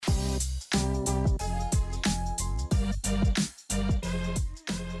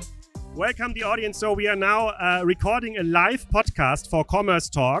Welcome the audience. So we are now recording a live podcast for Commerce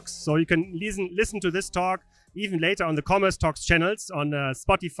Talks. So you can listen to this talk even later on the Commerce Talks channels on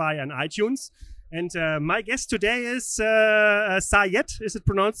Spotify and iTunes. And my guest today is Sayed, is it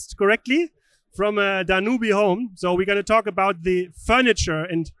pronounced correctly? From Danube Home. So we're going to talk about the furniture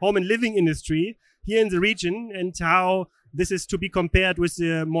and home and living industry here in the region and how this is to be compared with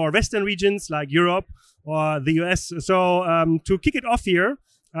the more Western regions like Europe or the US. So to kick it off here,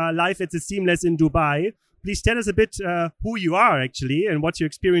 live at the Seamless in Dubai, please tell us a bit who you are actually and what's your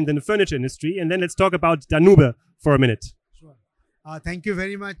experience in the furniture industry. And then let's talk about Danube for a minute. Sure. Thank you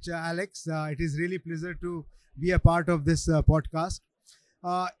very much, Alex. It is really a pleasure to be a part of this podcast.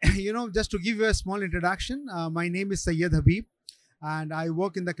 Just to give you a small introduction, my name is Sayed Habib, and I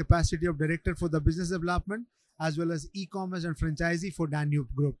work in the capacity of Director for the Business Development as well as e-commerce and franchisee for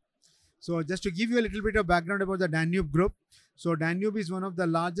Danube Group. So just to give you a little bit of background about the Danube Group. So Danube is one of the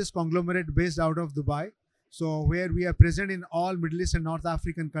largest conglomerate based out of Dubai. So where we are present in all Middle East and North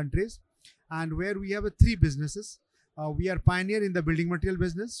African countries, and where we have three businesses. We are pioneer in the building material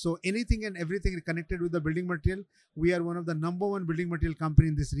business. So anything and everything connected with the building material, we are one of the #1 building material company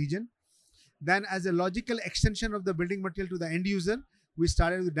in this region. Then as a logical extension of the building material to the end user, we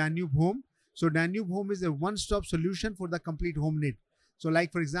started with Danube Home. So Danube Home is a one-stop solution for the complete home need. So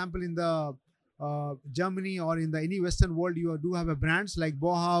like for example, in the Germany or in the any Western world, you do have a brands like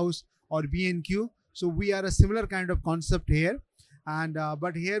Bauhaus or B&Q. So we are a similar kind of concept here. And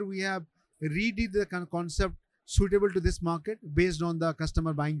but here we have redid the concept suitable to this market based on the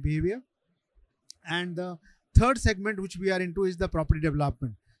customer buying behavior. And the third segment which we are into is the property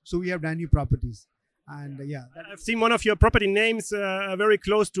development. So we have Danube Properties. And I've seen one of your property names very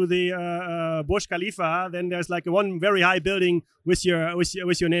close to the Burj Khalifa. Then there's like one very high building with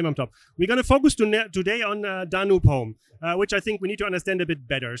your name on top. We're going to focus today on Danube Home, which I think we need to understand a bit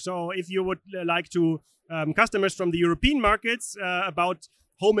better. So if you would like to customers from the European markets about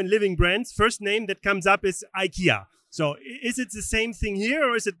home and living brands, first name that comes up is IKEA. So is it the same thing here,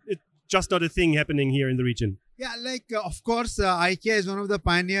 or is it just not a thing happening here in the region? Yeah, of course, IKEA is one of the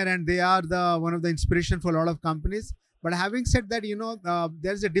pioneer, and they are one of the inspiration for a lot of companies. But having said that,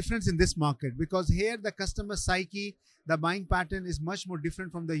 there's a difference in this market, because here the customer psyche, the buying pattern is much more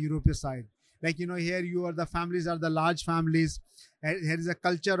different from the European side. Like, here the families are the large families. Here is a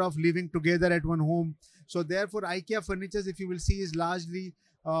culture of living together at one home. So therefore, IKEA furnitures, if you will see, is largely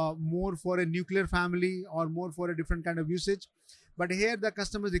more for a nuclear family or more for a different kind of usage. But here the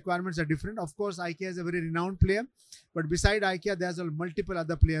customer's requirements are different. Of course, IKEA is a very renowned player, but beside IKEA, there's multiple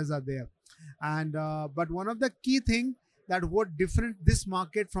other players are there. And but one of the key thing that what different this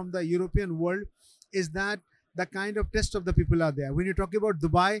market from the European world is that the kind of test of the people are there. When you talk about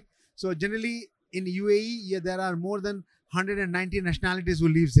Dubai, so generally in UAE, there are more than 190 nationalities who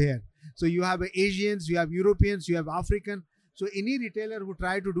lives here. So you have Asians, you have Europeans, you have African. So any retailer who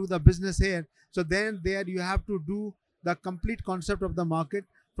try to do the business here, so then there you have to do the complete concept of the market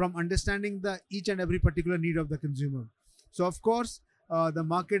from understanding the each and every particular need of the consumer. So of course, the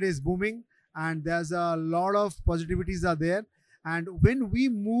market is booming and there's a lot of positivities are there. And when we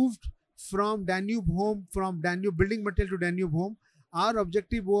moved from Danube Home, from Danube building material to Danube Home, our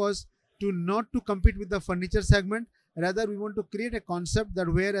objective was not to compete with the furniture segment. Rather, we want to create a concept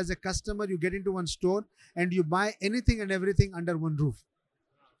that where as a customer, you get into one store and you buy anything and everything under one roof.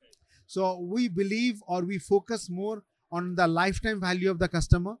 So we believe, or we focus more on the lifetime value of the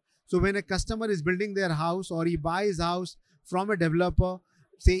customer. So when a customer is building their house or he buys house from a developer,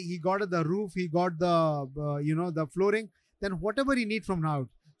 say he got the roof, he got the the flooring, then whatever he need from now.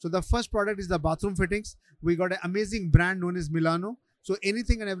 So the first product is the bathroom fittings. We got an amazing brand known as Milano. So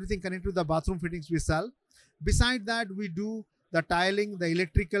anything and everything connected to the bathroom fittings we sell. Beside that, we do the tiling, the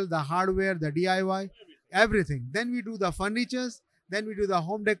electrical, the hardware, the DIY, everything. Then we do the furnitures. Then we do the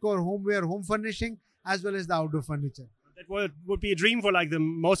home decor, homeware, home furnishing, as well as the outdoor furniture. That would be a dream for like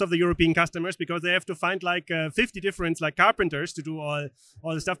most of the European customers, because they have to find like 50 different like carpenters to do all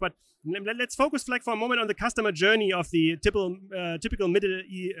the stuff. But let's focus like for a moment on the customer journey of the typical Middle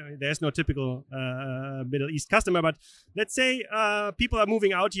East. There's no typical Middle East customer, but let's say people are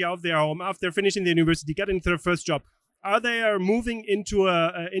moving out here of their home after finishing the university, getting their first job. Are they moving into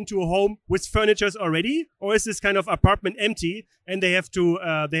a home with furnitures already, or is this kind of apartment empty and they have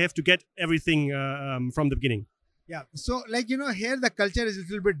to get everything from the beginning? Yeah, so here the culture is a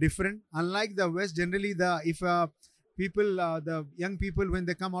little bit different. Unlike the West, generally the young people, when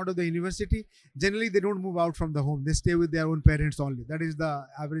they come out of the university, generally they don't move out from the home. They stay with their own parents only. That is the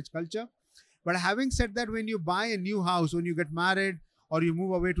average culture. But having said that, when you buy a new house, when you get married, or you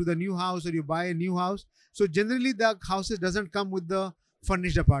move away to the new house, or you buy a new house, so generally the houses doesn't come with the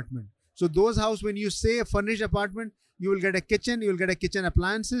furnished apartment. So those house, when you say a furnished apartment, you will get a kitchen, you will get a kitchen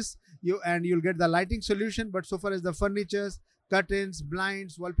appliances, you'll get the lighting solution. But so far as the furnitures, curtains,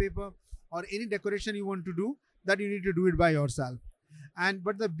 blinds, wallpaper, or any decoration you want to do, that you need to do it by yourself.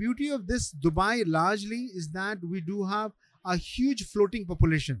 But the beauty of this Dubai largely is that we do have a huge floating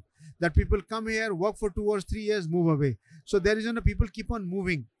population, that people come here, work for 2 or 3 years, move away. So there is, people keep on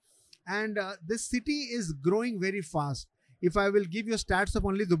moving. And this city is growing very fast. If I will give you stats of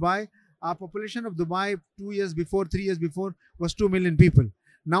only Dubai, our population of Dubai 2 years before, 3 years before was 2 million people.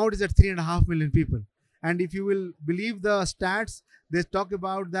 Now it is at 3.5 million people. And if you will believe the stats, they talk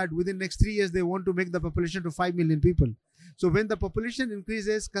about that within next 3 years, they want to make the population to 5 million people. So when the population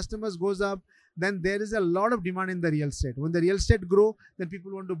increases, customers goes up, then there is a lot of demand in the real estate. When the real estate grow, then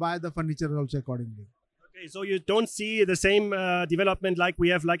people want to buy the furniture also accordingly. Okay, so you don't see the same development like we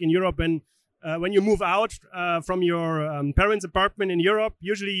have like in Europe. When you move out from your parents' apartment in Europe,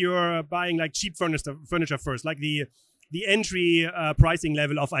 usually you're buying like cheap furniture first, like the entry pricing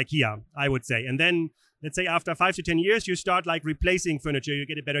level of IKEA, I would say. And then let's say after 5 to 10 years, you start like replacing furniture, you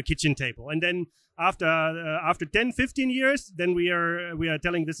get a better kitchen table. And then after 10, 15 years, then we are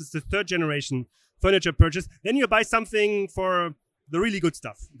telling this is the third generation furniture purchase. Then you buy something for the really good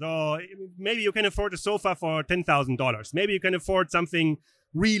stuff. So maybe you can afford a sofa for $10,000. Maybe you can afford something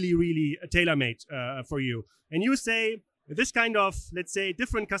really, really tailor-made for you. And you say this kind of, let's say,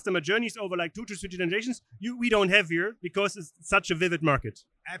 different customer journeys over like 2 to 3 generations, we don't have here because it's such a vivid market.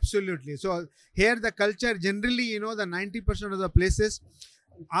 Absolutely. So here the culture generally, the 90% of the places,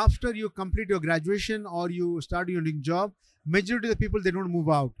 after you complete your graduation or you start your job, majority of the people, they don't move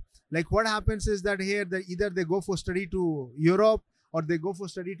out. Like what happens is that here, either they go for study to Europe or they go for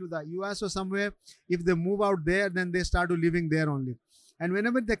study to the US or somewhere. If they move out there, then they start living there only. And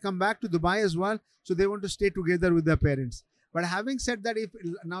whenever they come back to Dubai as well, so they want to stay together with their parents. But having said that, if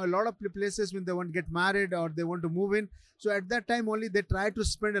now a lot of places when they want to get married or they want to move in, so at that time only they try to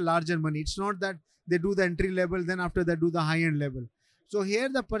spend a larger money. It's not that they do the entry level, then after that do the high-end level. So here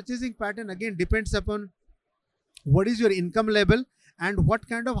the purchasing pattern again depends upon what is your income level and what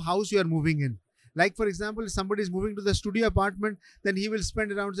kind of house you are moving in. Like for example, if somebody is moving to the studio apartment, then he will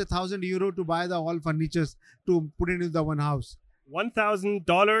spend around say €1,000 to buy the all furnitures to put it in the one house.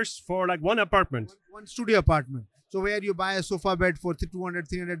 $1,000 for like one apartment. One studio apartment. So where you buy a sofa bed for $200,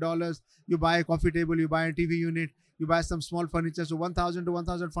 $300, you buy a coffee table, you buy a TV unit, you buy some small furniture. So 1,000 to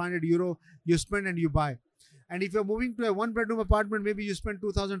 1,500 euro you spend and you buy. And if you're moving to a one-bedroom apartment, maybe you spend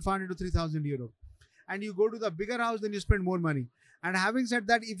 2,500 to 3,000 euro. And you go to the bigger house, then you spend more money. And having said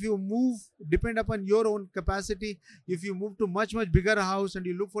that, if you move, depend upon your own capacity, if you move to much bigger house and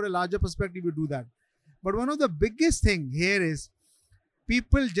you look for a larger perspective, you do that. But one of the biggest thing here is,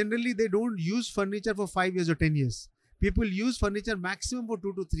 people generally, they don't use furniture for 5 years or 10 years. People use furniture maximum for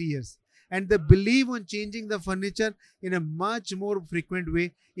 2 to 3 years. And they believe on changing the furniture in a much more frequent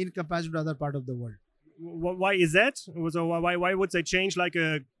way in comparison to other part of the world. Why is that? So why would they change like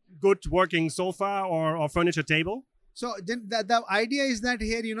a good working sofa or furniture table? So the idea is that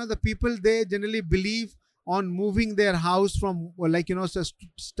here, the people, they generally believe on moving their house from like, so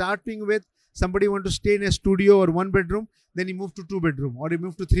starting with somebody want to stay in a studio or one bedroom, then he move to 2 bedroom or he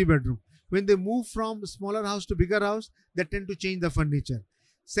move to 3 bedroom. When they move from smaller house to bigger house, they tend to change the furniture.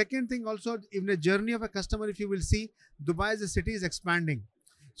 Second thing also, in the journey of a customer, if you will see, Dubai as a city is expanding.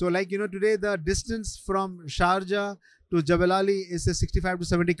 So like, today the distance from Sharjah to Jebel Ali is 65 to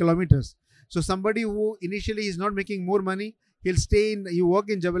 70 kilometers. So somebody who initially is not making more money, he'll stay in, you work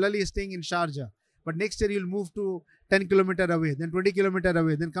in Jebel Ali, is staying in Sharjah. But next year you'll move to 10 kilometers away, then 20 kilometers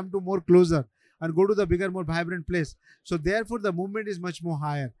away, then come to more closer and go to the bigger, more vibrant place. So therefore the movement is much more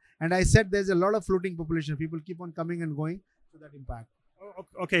higher. And I said there's a lot of floating population. People keep on coming and going, so that impact.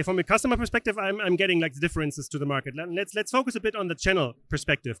 Okay, from a customer perspective, I'm getting like the differences to the market. Let's focus a bit on the channel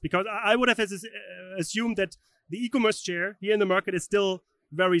perspective, because I would have assumed that the e-commerce share here in the market is still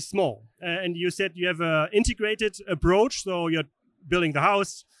very small. And you said you have an integrated approach, so you're building the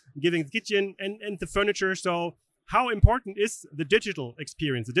house, giving the kitchen and the furniture. So how important is the digital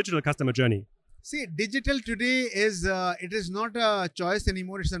experience, the digital customer journey? See, digital today is, it is not a choice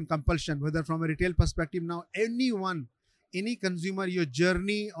anymore, it's a compulsion, whether from a retail perspective. Now, any consumer, your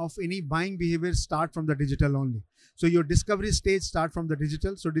journey of any buying behavior start from the digital only. So your discovery stage start from the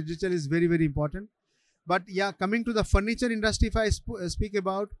digital. So digital is very, very important. But yeah, coming to the furniture industry, if I speak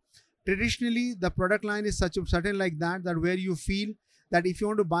about, traditionally the product line is certain like that where you feel that if you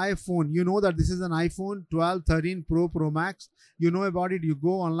want to buy a phone, you know that this is an iPhone 12, 13 Pro, Pro Max. You know about it, you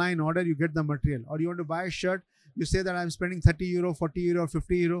go online, order, you get the material. Or you want to buy a shirt, you say that I'm spending €30, €40,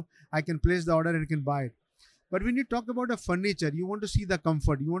 €50, I can place the order and can buy it. But when you talk about a furniture, you want to see the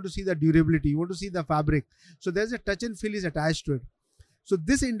comfort, you want to see the durability, you want to see the fabric. So there's a touch and feel is attached to it. So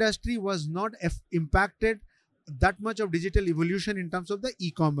this industry was not impacted that much of digital evolution in terms of the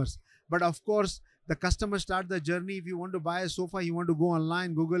e-commerce. But of course, the customer start the journey. If you want to buy a sofa, you want to go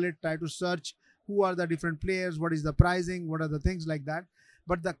online, Google it, try to search who are the different players, what is the pricing, what are the things like that.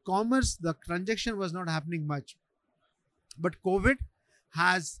 But the commerce, the transaction was not happening much. But COVID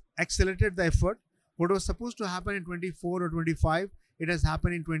has accelerated the effort. What was supposed to happen in 24 or 25, it has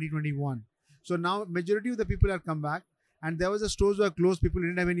happened in 2021. So now majority of the people have come back, and there was the stores were closed. People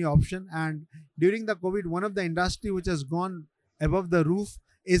didn't have any option. And during the COVID, one of the industry which has gone above the roof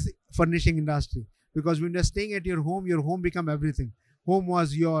is furnishing industry. Because when you're staying at your home become everything. Home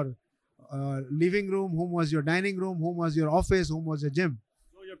was your living room, home was your dining room, home was your office, home was your gym.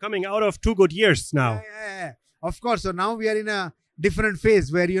 So you're coming out of 2 good years now. Yeah. Of course. So now we are in a different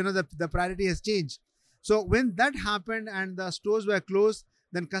phase where, the priority has changed. So when that happened and the stores were closed,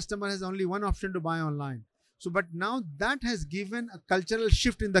 then customer has only one option to buy online. So, but now that has given a cultural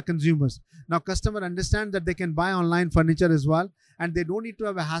shift in the consumers. Now customer understand that they can buy online furniture as well, and they don't need to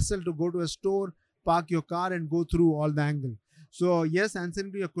have a hassle to go to a store, park your car and go through all the angle. So yes,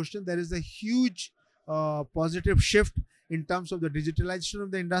 answering to your question, there is a huge positive shift in terms of the digitalization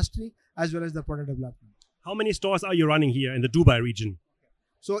of the industry as well as the product development. How many stores are you running here in the Dubai region?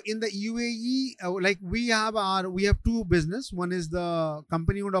 So in the UAE, we have two business. One is the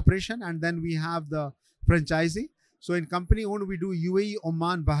company-owned operation, and then we have the franchisee. So in company-owned, we do UAE,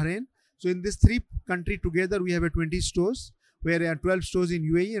 Oman, Bahrain. So in these 3 countries together, we have 20 stores, where there are 12 stores in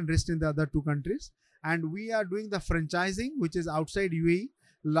UAE and rest in the other 2 countries. And we are doing the franchising, which is outside UAE.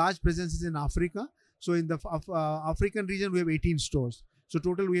 Large presence is in Africa. So in the African region, we have 18 stores. So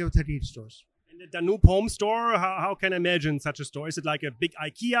total, we have 38 stores. The Danube Home store, how can I imagine such a store? Is it like a big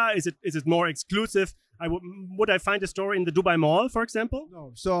IKEA? Is it more exclusive? Would I find a store in the Dubai Mall, for example?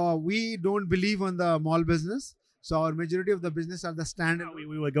 No. So we don't believe on the mall business. So our majority of the business are the standalone.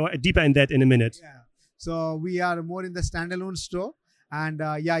 We will go deeper in that in a minute. Yeah. So we are more in the standalone store. And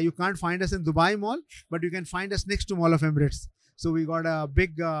you can't find us in Dubai Mall, but you can find us next to Mall of Emirates. So we got a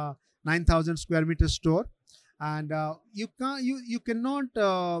big 9,000 square meter store. And you cannot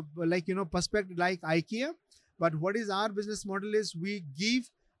perspective like IKEA, but what is our business model is we give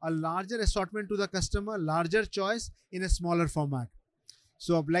a larger assortment to the customer, larger choice in a smaller format.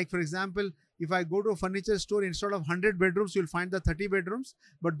 So like for example, if I go to a furniture store, instead of 100 bedrooms, you'll find the 30 bedrooms,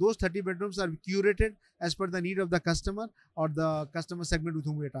 but those 30 bedrooms are curated as per the need of the customer or the customer segment with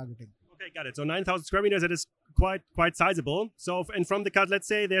whom we are targeting. Okay, got it. So 9,000 square meters, that is quite sizable. So, and from the cut, let's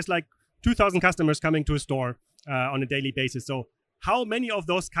say there's like 2,000 customers coming to a store on a daily basis. So how many of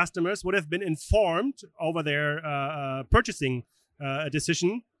those customers would have been informed over their purchasing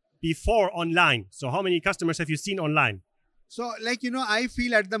decision before online? So how many customers have you seen online? So I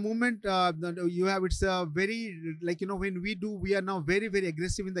feel at the moment it's a very when we are now very, very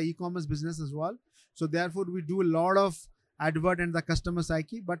aggressive in the e-commerce business as well. So therefore we do a lot of advert and the customer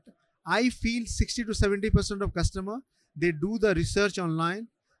psyche. But I feel 60 to 70% of customer, they do the research online.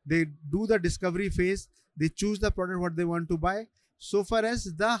 They do the discovery phase. They choose the product what they want to buy. So far as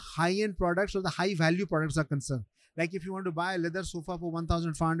the high-end products or the high-value products are concerned, like if you want to buy a leather sofa for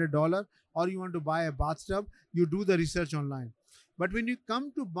 $1,500 or you want to buy a bathtub, you do the research online. But when you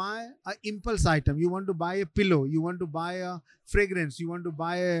come to buy an impulse item, you want to buy a pillow, you want to buy a fragrance, you want to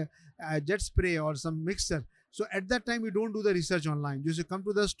buy a jet spray or some mixer. So at that time, you don't do the research online. You just come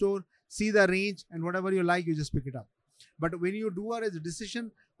to the store, see the range, and whatever you like, you just pick it up. But when you do a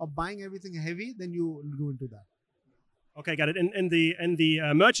decision of buying everything heavy, then you go into that. Okay, got it. And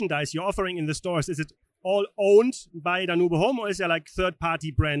the merchandise you're offering in the stores, is it all owned by Danube Home, or is there like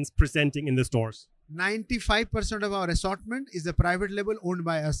third-party brands presenting in the stores? 95% of our assortment is a private label owned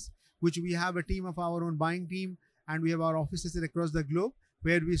by us, which we have a team of our own buying team, and we have our offices across the globe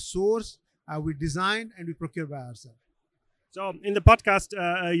where we source, we design, and we procure by ourselves. So in the podcast,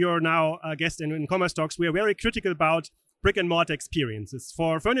 you're now a guest in Commerce Talks. We are very critical about brick and mortar experiences.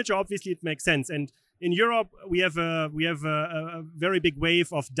 For furniture, obviously, it makes sense. And in Europe, we have a very big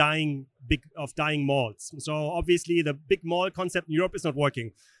wave of dying malls. So obviously, the big mall concept in Europe is not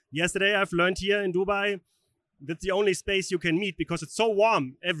working. Yesterday, I've learned here in Dubai, that's the only space you can meet because it's so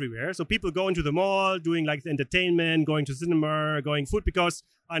warm everywhere. So people go into the mall, doing like the entertainment, going to cinema, going food, because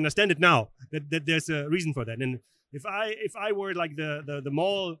I understand it now that there's a reason for that. And if I were like the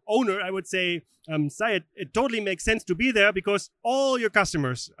mall owner, I would say, Sayed, it totally makes sense to be there because all your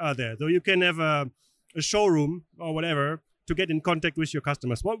customers are there. So you can have a showroom or whatever to get in contact with your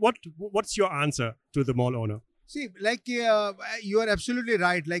customers. What's your answer to the mall owner? See, like you are absolutely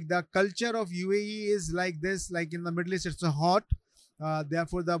right. Like the culture of UAE is like this. Like in the Middle East, it's a hot.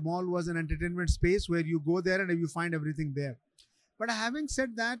 Therefore, the mall was an entertainment space where you go there and you find everything there. But having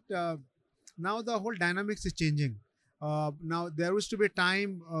said that, now the whole dynamics is changing. Now there used to be a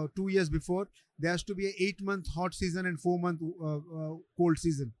time 2 years before there has to be an 8 month hot season and 4 month cold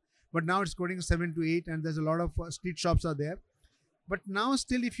season. But now it's going 7 to 8, and there's a lot of street shops are there. But now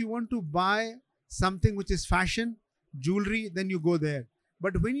still, if you want to buy something which is fashion, jewelry, then you go there.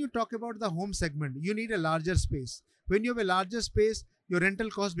 But when you talk about the home segment, you need a larger space. When you have a larger space, your rental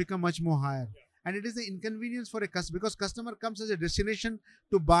costs become much more higher. And it is an inconvenience for a customer, because customer comes as a destination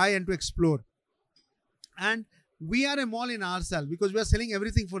to buy and to explore. And we are a mall in ourselves because we are selling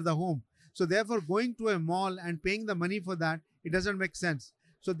everything for the home. So therefore, going to a mall and paying the money for that, it doesn't make sense.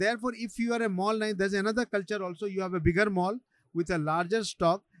 So therefore, if you are a mall line, there's another culture also. You have a bigger mall with a larger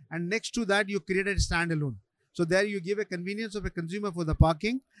stock, and next to that, you create a standalone. So there you give a convenience of a consumer for the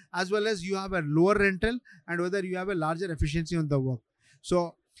parking, as well as you have a lower rental, and whether you have a larger efficiency on the work.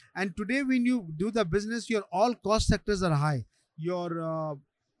 So, and today when you do the business, your all cost sectors are high. Your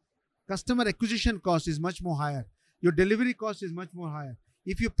customer acquisition cost is much more higher. Your delivery cost is much more higher.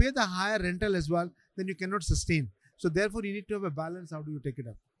 If you pay the higher rental as well, then you cannot sustain. So therefore, you need to have a balance. How do you take it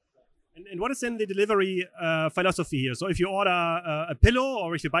up? And what is then the delivery philosophy here? So if you order a pillow,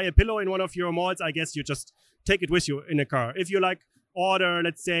 or if you buy a pillow in one of your malls, I guess you just take it with you in a car. If you like order,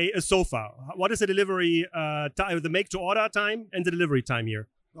 let's say, a sofa, what is the delivery time, the make to order time and the delivery time here?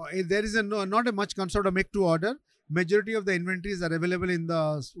 There is not a much concept of make to order. Majority of the inventories are available in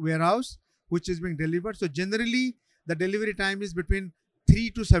the warehouse, which is being delivered. So generally, the delivery time is between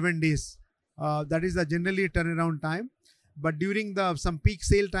 3 to 7 days. That is the generally turnaround time. But during the some peak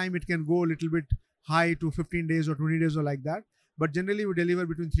sale time, it can go a little bit high to 15 days or 20 days or like that. But generally, we deliver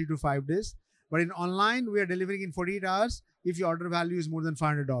between 3 to 5 days. But in online, we are delivering in 48 hours if your order value is more than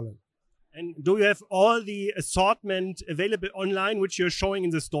 $500. And do you have all the assortment available online, which you're showing in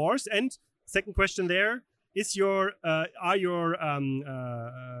the stores? And second question there, is your are your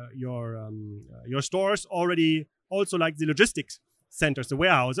stores already also like the logistics centers, the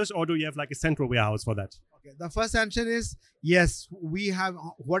warehouses, or do you have like a central warehouse for that? Okay, the first answer is yes. We have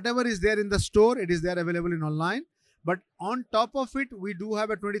whatever is there in the store, it is there available in online. But on top of it, we do have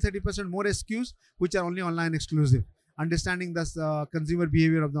a 20-30% more SKUs, which are only online exclusive, understanding the consumer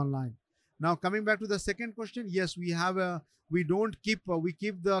behavior of the online. Now, coming back to the second question, yes, we have we keep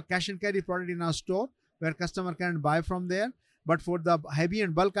the cash and carry product in our store where customer can buy from there. But for the heavy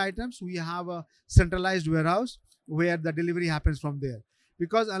and bulk items, we have a centralized warehouse where the delivery happens from there.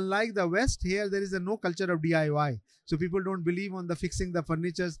 Because unlike the West, here there is no culture of DIY. So people don't believe on the fixing the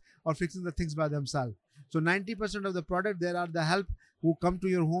furnitures or fixing the things by themselves. So 90% of the product, there are the help who come to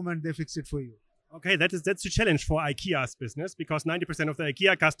your home and they fix it for you. Okay, that's a challenge for IKEA's business, because 90% of the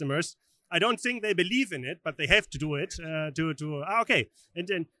IKEA customers, I don't think they believe in it, but they have to do it okay.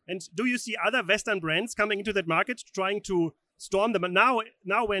 And do you see other Western brands coming into that market trying to storm them?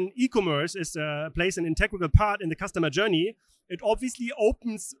 Now when e-commerce is plays an integral part in the customer journey, it obviously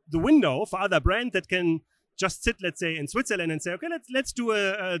opens the window for other brands that can just sit, let's say, in Switzerland and say, okay, let's do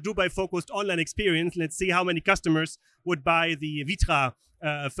a Dubai-focused online experience. Let's see how many customers would buy the Vitra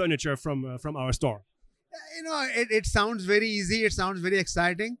furniture from our store. You know, it sounds very easy. It sounds very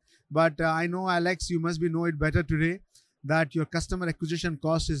exciting. But I know, Alex, you must know it better today, that your customer acquisition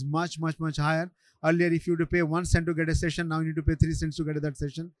cost is much, much, much higher. Earlier, if you had to pay 1 cent to get a session, now you need to pay 3 cents to get that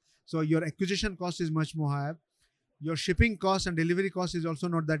session. So your acquisition cost is much more higher. Your shipping cost and delivery cost is also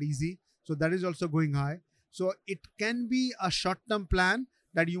not that easy. So that is also going high. So it can be a short-term plan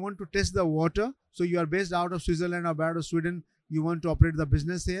that you want to test the water. So you are based out of Switzerland or out of Sweden. You want to operate the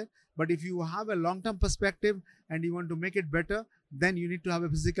business here. But if you have a long-term perspective and you want to make it better, then you need to have a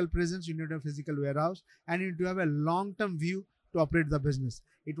physical presence. You need to have a physical warehouse, and you need to have a long-term view to operate the business.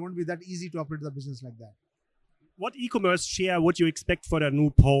 It won't be that easy to operate the business like that. What e-commerce share would you expect for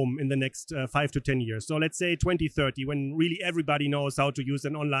Danube Home in the next 5 to 10 years? So let's say 2030, when really everybody knows how to use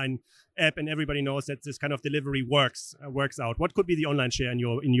an online app and everybody knows that this kind of delivery works out. What could be the online share in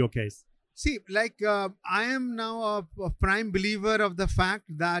your case? See, like I am now a prime believer of the fact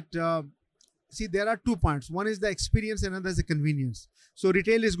that see, there are 2 points. One is the experience, and another is the convenience. So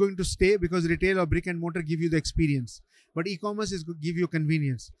retail is going to stay because retail or brick and mortar give you the experience, but e-commerce is going to give you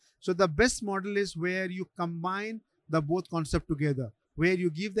convenience. So the best model is where you combine the both concept together, where you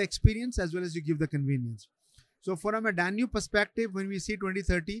give the experience as well as you give the convenience. So from a Danube perspective, when we see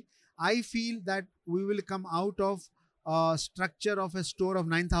 2030, I feel that we will come out of structure of a store of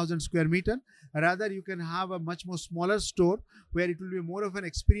 9,000 square meter. Rather, you can have a much more smaller store where it will be more of an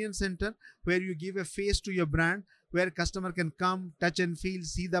experience center, where you give a face to your brand, where customer can come, touch and feel,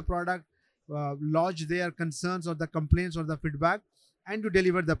 see the product, lodge their concerns or the complaints or the feedback, and to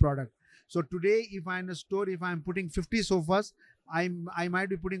deliver the product. So today, if I'm in a store, if I'm putting 50 sofas, I might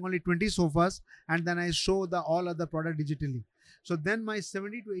be putting only 20 sofas, and then I show the all other product digitally. So then my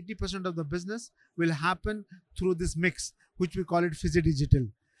 70 to 80% of the business will happen through this mix, which we call it Physi-Digital.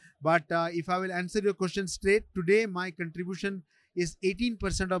 But if I will answer your question straight, today my contribution is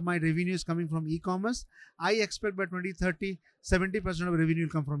 18% of my revenue is coming from e-commerce. I expect by 2030, 70% of revenue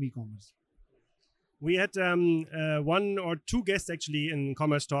will come from e-commerce. We had one or two guests actually in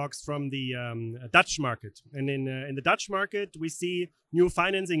Commerce Talks from the Dutch market. And in the Dutch market, we see new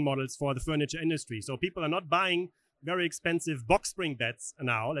financing models for the furniture industry. So people are not buying very expensive box spring beds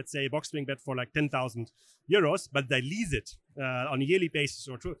now, let's say a box spring bed for like 10,000 euros, but they lease it on a yearly basis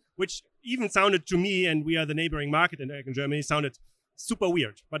or two, which even sounded to me, and we are the neighboring market in Germany, sounded super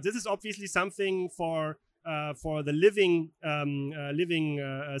weird. But this is obviously something for the living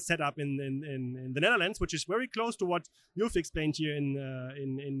setup in the Netherlands, which is very close to what you've explained here in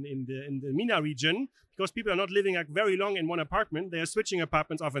the MENA region, because people are not living like very long in one apartment. They are switching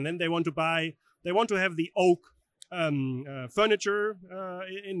apartments often. Then they want to have the oak furniture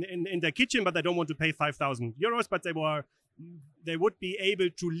in their kitchen, but they don't want to pay 5,000 euros, but they would be able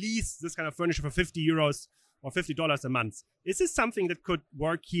to lease this kind of furniture for 50 euros or $50 a month. Is this something that could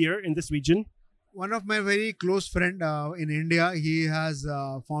work here in this region? One of my very close friend in India, he has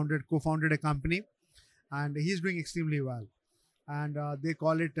co-founded a company, and he's doing extremely well. And they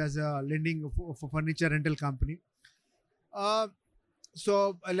call it as a lending for furniture rental company.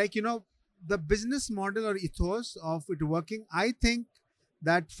 The business model or ethos of it working, I think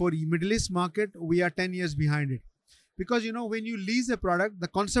that for the Middle East market, we are 10 years behind it. Because, when you lease a product, the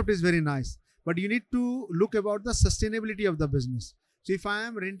concept is very nice, but you need to look about the sustainability of the business. So if I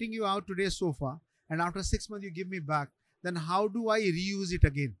am renting you out today a sofa, and after 6 months you give me back, then how do I reuse it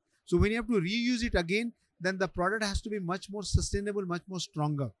again? So when you have to reuse it again, then the product has to be much more sustainable, much more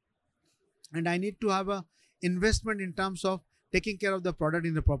stronger. And I need to have a investment in terms of taking care of the product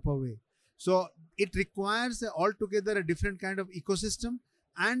in the proper way. So it requires altogether a different kind of ecosystem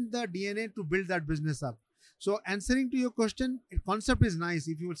and the DNA to build that business up. So answering to your question, concept is nice.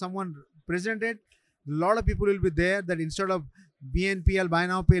 If someone present it, a lot of people will be there that instead of BNPL, buy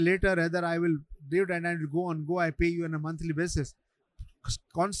now, pay later, rather I will do it and I will go, I pay you on a monthly basis.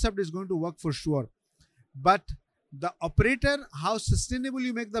 Concept is going to work for sure. But the operator, how sustainable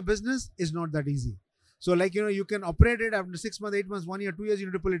you make the business is not that easy. So you can operate it after 6 months, 8 months, 1 year, 2 years, you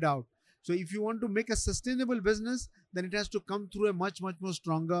need to pull it out. So if you want to make a sustainable business, then it has to come through a much, much more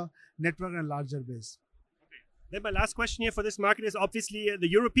stronger network and larger base. Then my last question here for this market is obviously the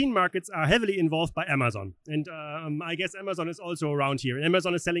European markets are heavily involved by Amazon. And I guess Amazon is also around here.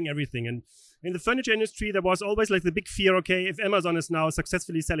 Amazon is selling everything. And in the furniture industry, there was always like the big fear, okay, if Amazon is now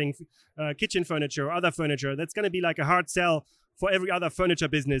successfully selling kitchen furniture or other furniture, that's going to be like a hard sell for every other furniture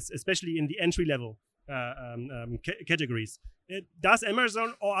business, especially in the entry level categories. Does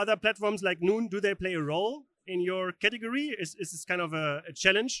Amazon or other platforms like Noon, do they play a role in your category? Is this kind of a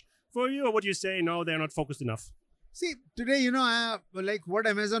challenge for you, or would you say no, they're not focused enough? See, today, like what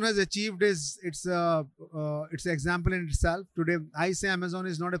Amazon has achieved is it's an example in itself. Today, I say Amazon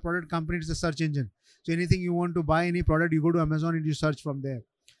is not a product company; it's a search engine. So anything you want to buy, any product, you go to Amazon and you search from there.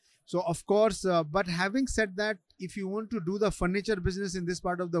 So of course, but having said that, if you want to do the furniture business in this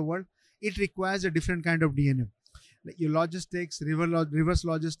part of the world, it requires a different kind of DNA. Like your logistics, reverse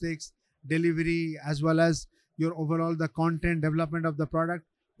logistics, delivery, as well as your overall the content development of the product,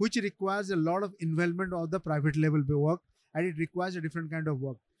 which requires a lot of involvement of the private level work, and it requires a different kind of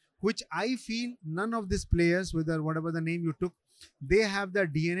work, which I feel none of these players, whatever the name you took, they have the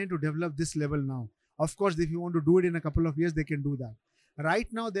DNA to develop this level now. Of course, if you want to do it in a couple of years, they can do that. Right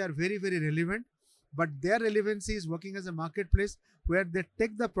now, they are very, very relevant, but their relevancy is working as a marketplace where they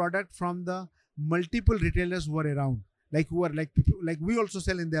take the product from the multiple retailers who are around, like we also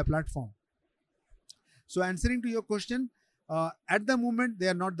sell in their platform. So answering to your question, at the moment, they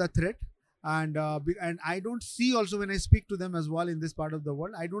are not the threat. And I don't see also when I speak to them as well in this part of the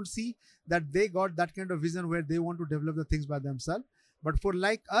world, I don't see that they got that kind of vision where they want to develop the things by themselves. But for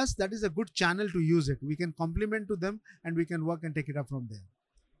like us, that is a good channel to use it. We can complement to them and we can work and take it up from there.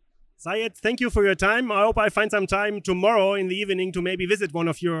 Sayed, thank you for your time. I hope I find some time tomorrow in the evening to maybe visit one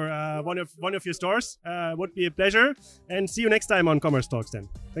of your stores. Would be a pleasure. And see you next time on Commerce Talks then.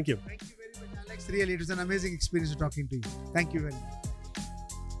 Thank you. Thank you very much, Alex. Really, it was an amazing experience talking to you. Thank you very much.